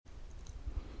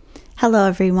Hello,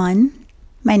 everyone.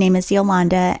 My name is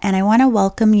Yolanda, and I want to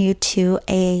welcome you to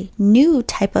a new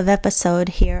type of episode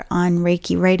here on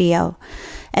Reiki Radio.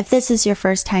 If this is your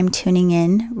first time tuning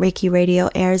in, Reiki Radio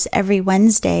airs every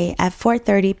Wednesday at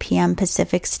 4:30 p.m.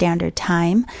 Pacific Standard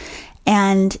Time.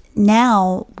 And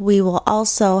now we will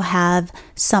also have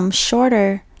some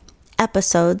shorter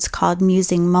episodes called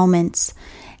Musing Moments.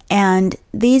 And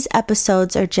these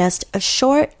episodes are just a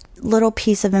short little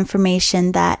piece of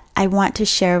information that I want to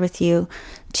share with you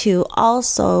to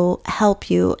also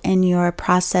help you in your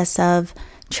process of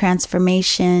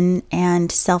transformation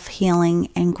and self-healing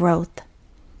and growth.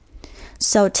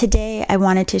 So today I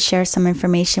wanted to share some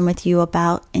information with you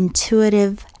about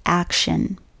intuitive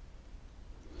action.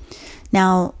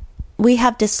 Now, we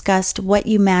have discussed what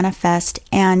you manifest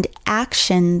and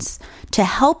actions to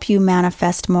help you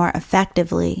manifest more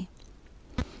effectively.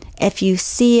 If you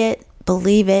see it,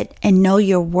 believe it, and know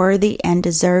you're worthy and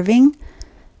deserving,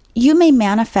 you may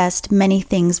manifest many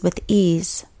things with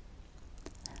ease.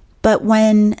 But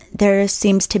when there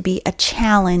seems to be a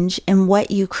challenge in what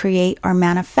you create or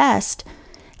manifest,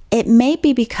 it may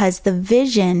be because the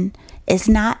vision is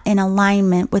not in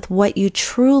alignment with what you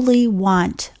truly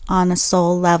want on a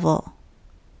soul level.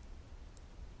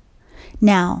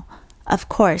 Now, of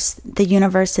course, the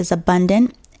universe is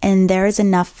abundant and there is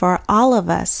enough for all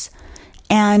of us.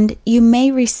 And you may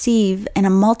receive in a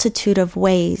multitude of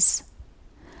ways.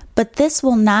 But this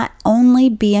will not only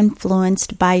be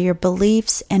influenced by your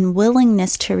beliefs and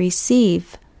willingness to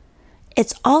receive,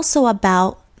 it's also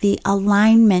about the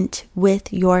alignment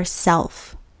with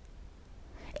yourself.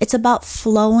 It's about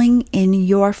flowing in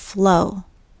your flow.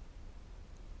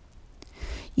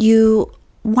 You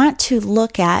want to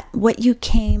look at what you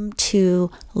came to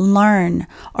learn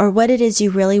or what it is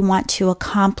you really want to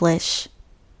accomplish,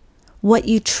 what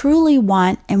you truly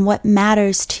want and what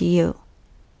matters to you.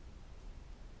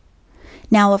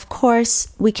 Now, of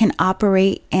course, we can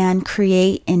operate and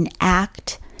create and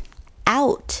act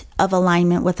out of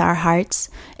alignment with our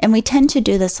hearts, and we tend to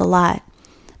do this a lot,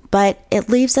 but it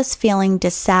leaves us feeling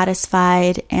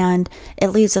dissatisfied and it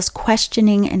leaves us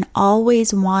questioning and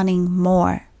always wanting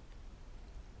more.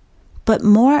 But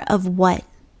more of what?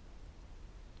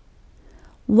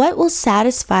 What will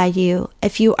satisfy you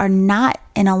if you are not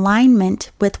in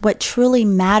alignment with what truly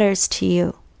matters to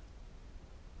you?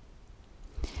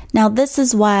 Now, this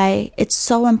is why it's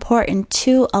so important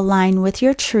to align with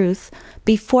your truth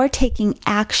before taking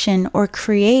action or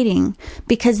creating,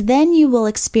 because then you will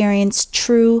experience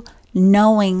true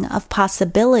knowing of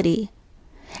possibility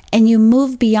and you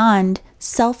move beyond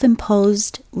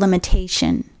self-imposed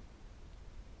limitation.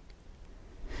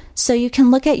 So you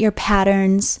can look at your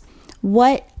patterns.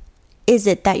 What is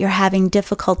it that you're having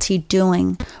difficulty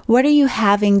doing? What are you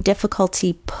having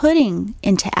difficulty putting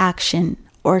into action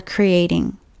or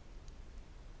creating?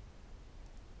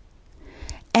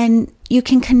 And you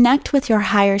can connect with your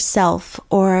higher self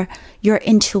or your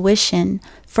intuition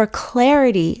for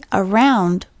clarity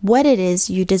around what it is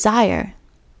you desire.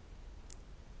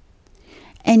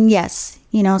 And yes,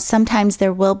 sometimes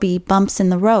there will be bumps in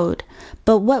the road,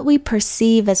 but what we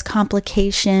perceive as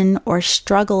complication or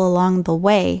struggle along the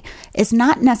way is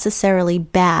not necessarily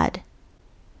bad.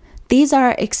 These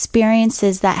are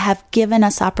experiences that have given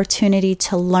us opportunity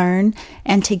to learn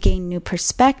and to gain new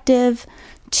perspective,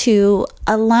 to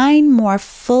align more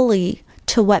fully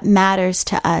to what matters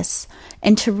to us,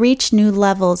 and to reach new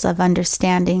levels of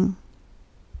understanding.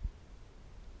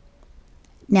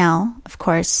 Now, of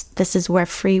course, this is where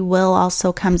free will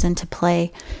also comes into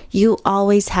play. You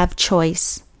always have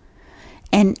choice.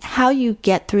 And how you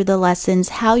get through the lessons,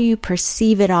 how you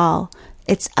perceive it all,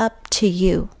 it's up to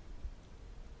you.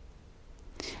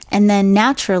 And then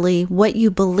naturally, what you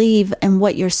believe and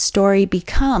what your story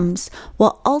becomes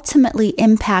will ultimately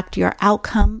impact your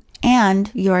outcome and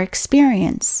your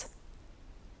experience.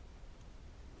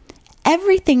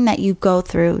 Everything that you go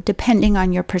through, depending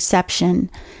on your perception,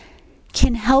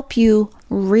 can help you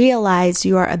realize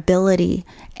your ability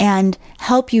and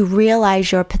help you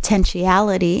realize your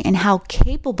potentiality and how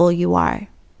capable you are.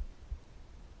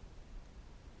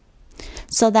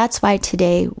 So that's why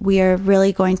today we are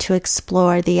really going to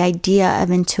explore the idea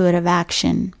of intuitive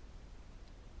action.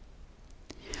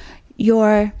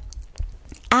 Your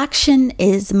action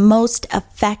is most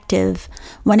effective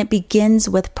when it begins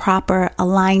with proper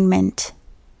alignment.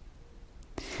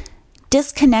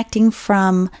 Disconnecting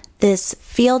from this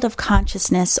field of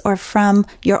consciousness or from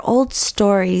your old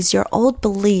stories, your old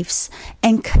beliefs,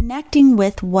 and connecting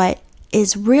with what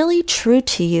is really true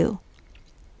to you.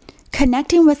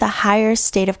 Connecting with a higher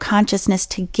state of consciousness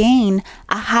to gain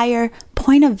a higher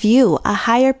point of view, a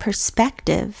higher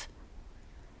perspective.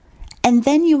 And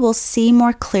then you will see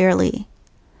more clearly.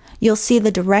 You'll see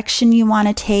the direction you want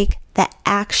to take, the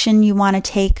action you want to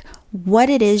take, what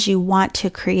it is you want to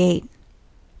create.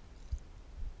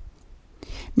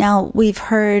 Now, we've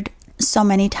heard so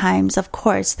many times, of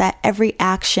course, that every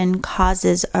action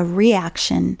causes a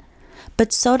reaction,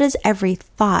 but so does every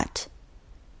thought.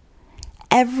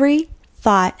 Every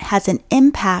thought has an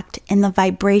impact in the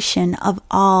vibration of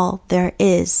all there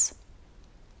is.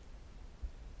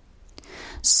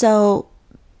 So,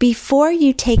 before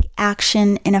you take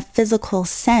action in a physical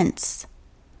sense,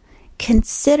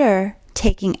 consider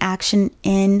taking action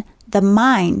in the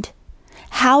mind.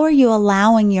 How are you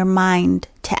allowing your mind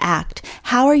to act?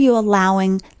 How are you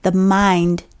allowing the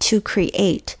mind to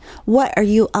create? What are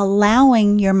you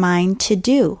allowing your mind to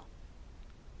do?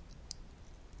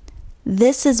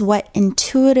 This is what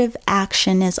intuitive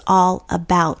action is all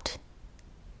about.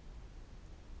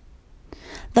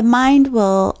 The mind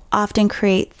will often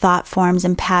create thought forms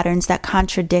and patterns that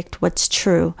contradict what's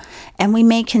true, and we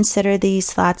may consider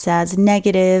these thoughts as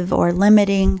negative or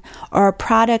limiting or a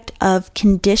product of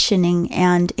conditioning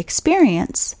and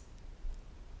experience.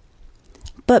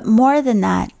 But more than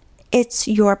that, it's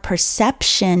your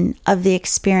perception of the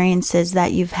experiences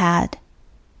that you've had.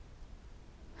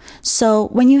 So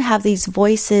when you have these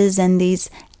voices and these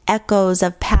echoes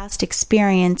of past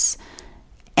experience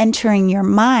entering your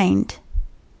mind,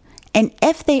 and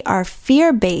if they are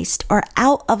fear-based or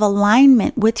out of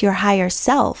alignment with your higher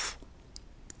self,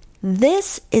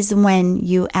 this is when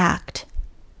you act.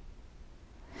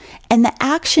 And the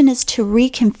action is to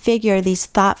reconfigure these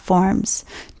thought forms,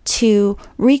 to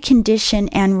recondition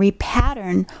and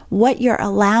repattern what you're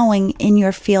allowing in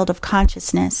your field of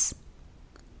consciousness.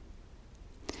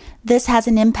 This has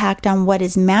an impact on what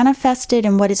is manifested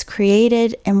and what is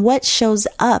created and what shows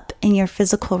up in your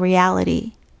physical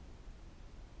reality.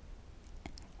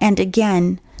 And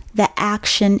again, the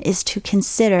action is to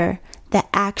consider the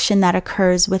action that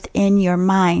occurs within your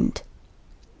mind.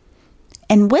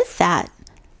 And with that,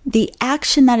 the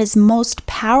action that is most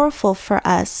powerful for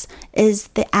us is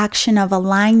the action of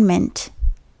alignment,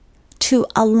 to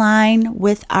align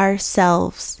with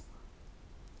ourselves.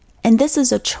 And this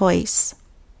is a choice.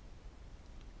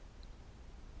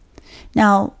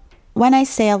 Now, when I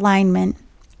say alignment,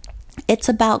 it's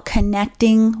about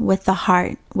connecting with the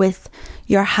heart, with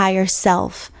your higher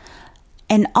self,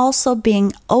 and also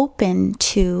being open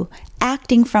to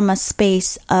acting from a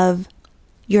space of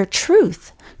your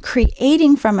truth,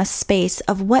 creating from a space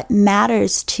of what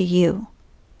matters to you.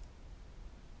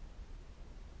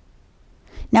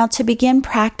 Now, to begin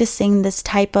practicing this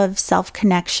type of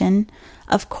self-connection,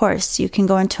 of course, you can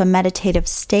go into a meditative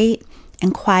state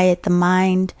and quiet the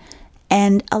mind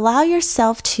and allow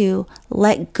yourself to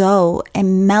let go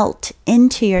and melt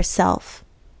into yourself,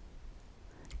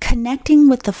 connecting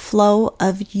with the flow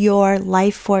of your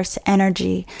life force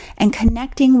energy and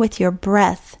connecting with your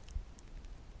breath.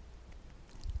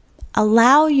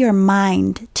 Allow your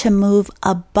mind to move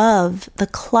above the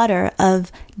clutter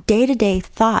of day-to-day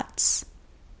thoughts.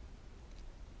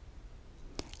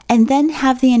 And then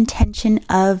have the intention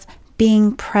of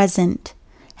being present.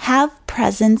 Have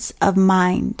presence of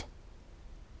mind.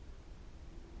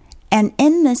 And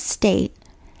in this state,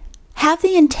 have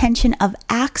the intention of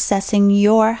accessing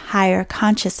your higher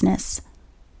consciousness.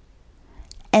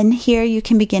 And here you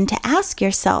can begin to ask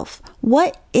yourself,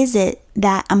 what is it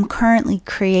that I'm currently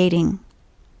creating?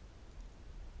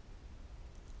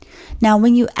 Now,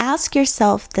 when you ask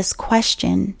yourself this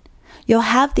question, you'll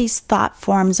have these thought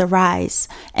forms arise.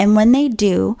 And when they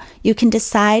do, you can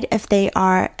decide if they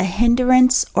are a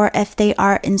hindrance or if they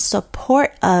are in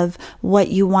support of what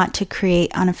you want to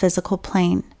create on a physical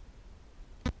plane.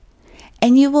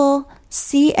 And you will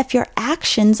see if your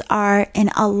actions are in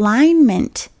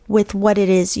alignment with what it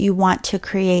is you want to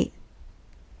create.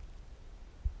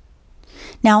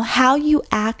 Now, how you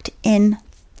act in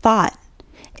thought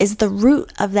is the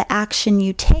root of the action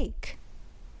you take.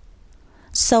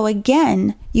 So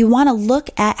again, you want to look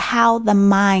at how the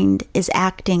mind is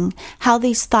acting, how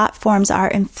these thought forms are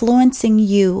influencing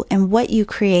you and what you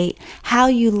create, how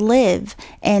you live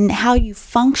and how you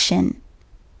function,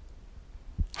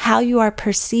 how you are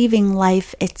perceiving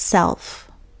life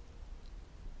itself.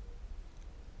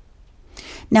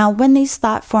 Now, when these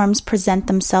thought forms present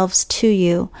themselves to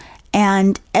you,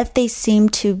 and if they seem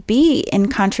to be in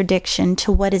contradiction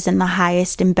to what is in the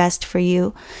highest and best for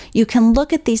you, you can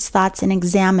look at these thoughts and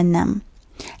examine them.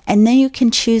 And then you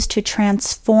can choose to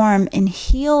transform and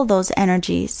heal those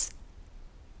energies.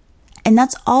 And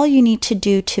that's all you need to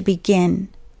do to begin.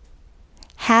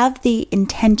 Have the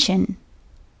intention.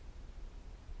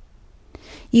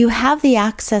 You have the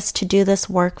access to do this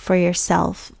work for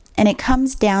yourself. And it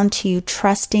comes down to you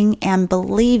trusting and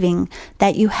believing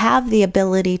that you have the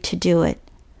ability to do it,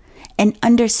 and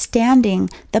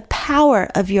understanding the power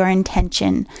of your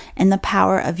intention and the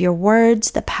power of your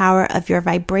words, the power of your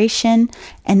vibration,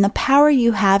 and the power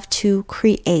you have to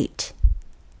create.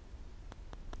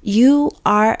 You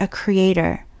are a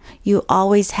creator. You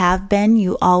always have been,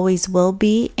 you always will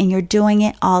be, and you're doing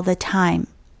it all the time.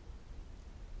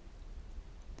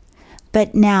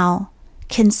 But now,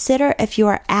 consider if you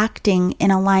are acting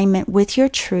in alignment with your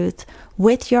truth,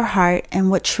 with your heart, and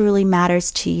what truly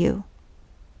matters to you.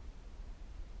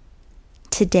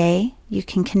 Today, you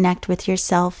can connect with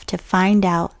yourself to find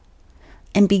out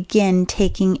and begin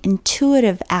taking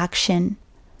intuitive action,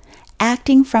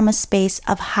 acting from a space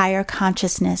of higher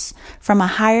consciousness, from a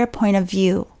higher point of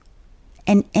view,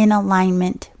 and in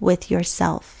alignment with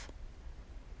yourself.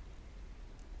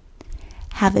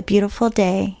 Have a beautiful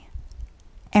day,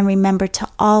 and remember to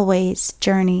always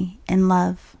journey in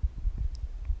love.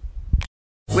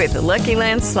 With the Lucky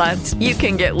Land Slots, you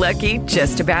can get lucky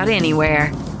just about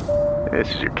anywhere.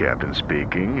 This is your captain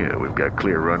speaking. We've got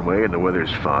clear runway and the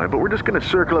weather's fine, but we're just going to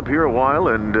circle up here a while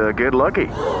and get lucky.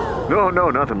 No,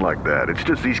 nothing like that. It's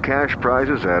just these cash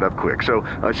prizes add up quick. So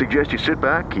I suggest you sit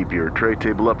back, keep your tray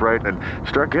table upright, and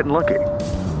start getting lucky.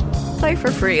 Play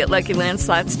for free at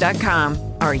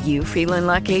LuckyLandSlots.com. Are you feeling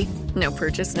lucky? No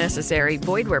purchase necessary.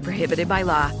 Void where prohibited by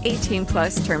law.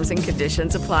 18+ terms and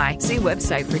conditions apply. See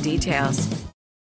website for details.